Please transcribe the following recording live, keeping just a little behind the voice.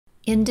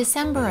In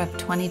December of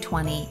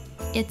 2020,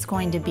 it's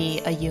going to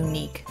be a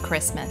unique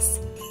Christmas,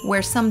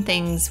 where some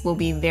things will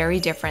be very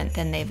different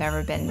than they've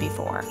ever been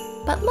before.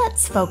 But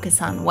let's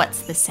focus on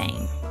what's the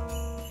same.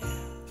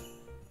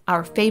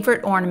 Our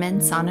favorite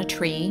ornaments on a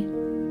tree,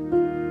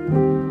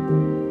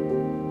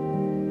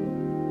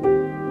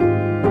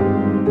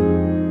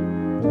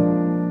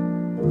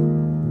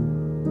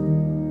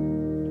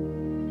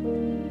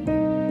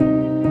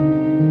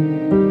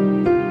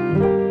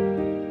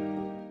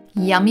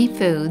 yummy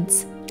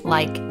foods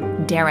like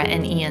Dara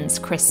and Ian's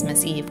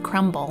Christmas Eve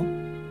crumble,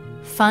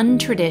 fun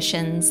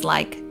traditions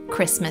like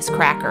Christmas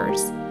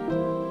crackers,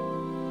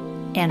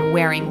 and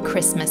wearing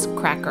Christmas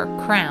cracker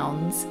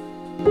crowns,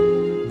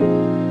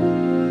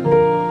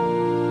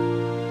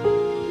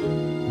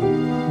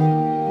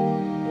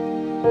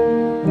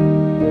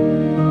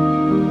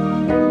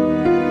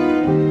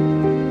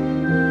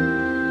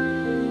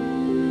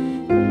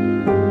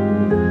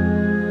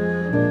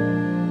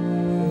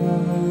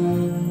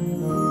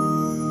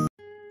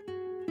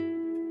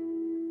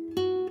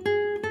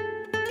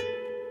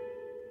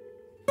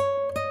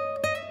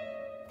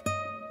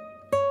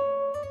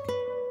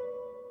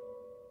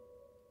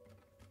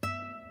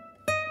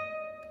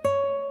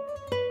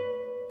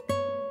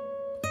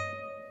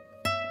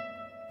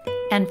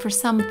 and for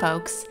some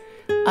folks,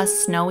 a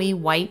snowy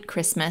white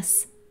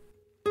Christmas,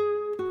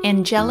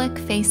 angelic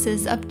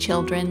faces of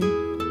children,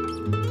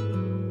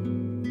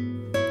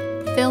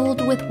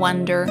 filled with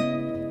wonder,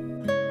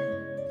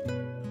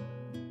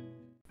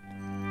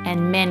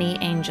 and many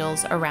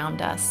angels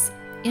around us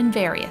in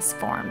various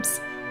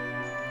forms,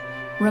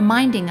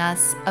 reminding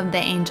us of the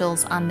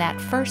angels on that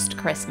first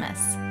Christmas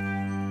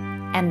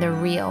and the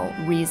real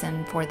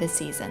reason for the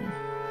season.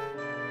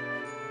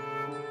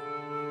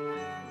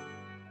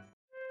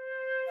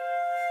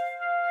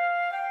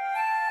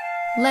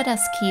 Let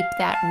us keep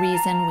that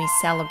reason we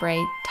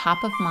celebrate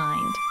top of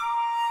mind.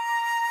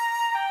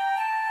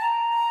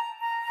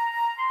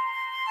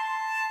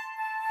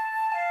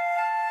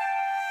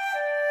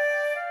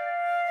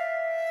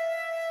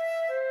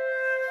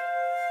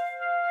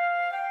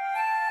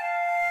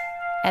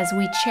 As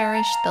we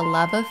cherish the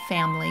love of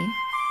family,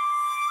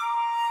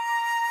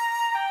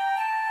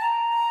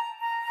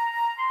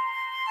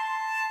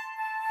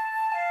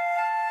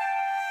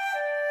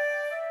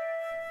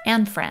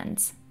 and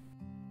friends.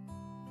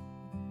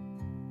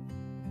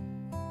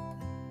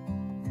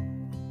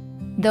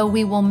 Though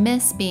we will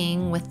miss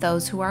being with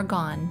those who are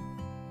gone,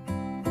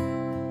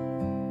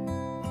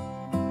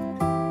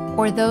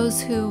 or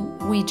those who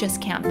we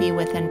just can't be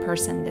with in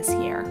person this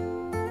year,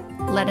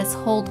 let us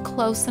hold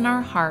close in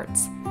our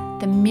hearts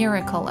the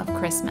miracle of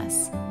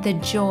Christmas, the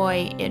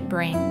joy it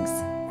brings,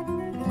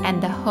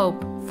 and the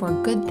hope for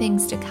good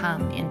things to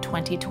come in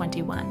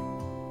 2021.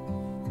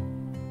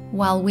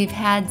 While we've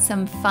had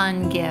some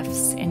fun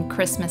gifts in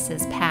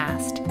Christmases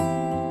past,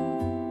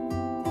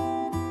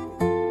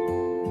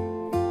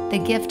 the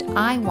gift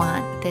I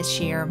want this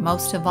year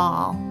most of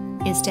all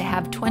is to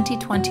have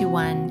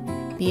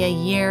 2021 be a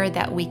year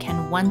that we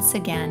can once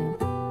again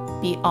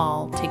be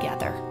all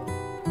together.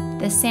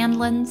 The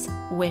Sandlands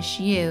wish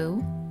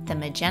you, the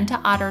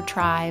Magenta Otter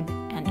Tribe,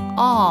 and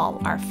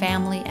all our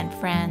family and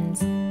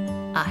friends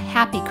a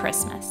happy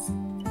Christmas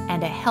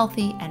and a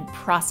healthy and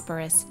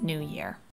prosperous New Year.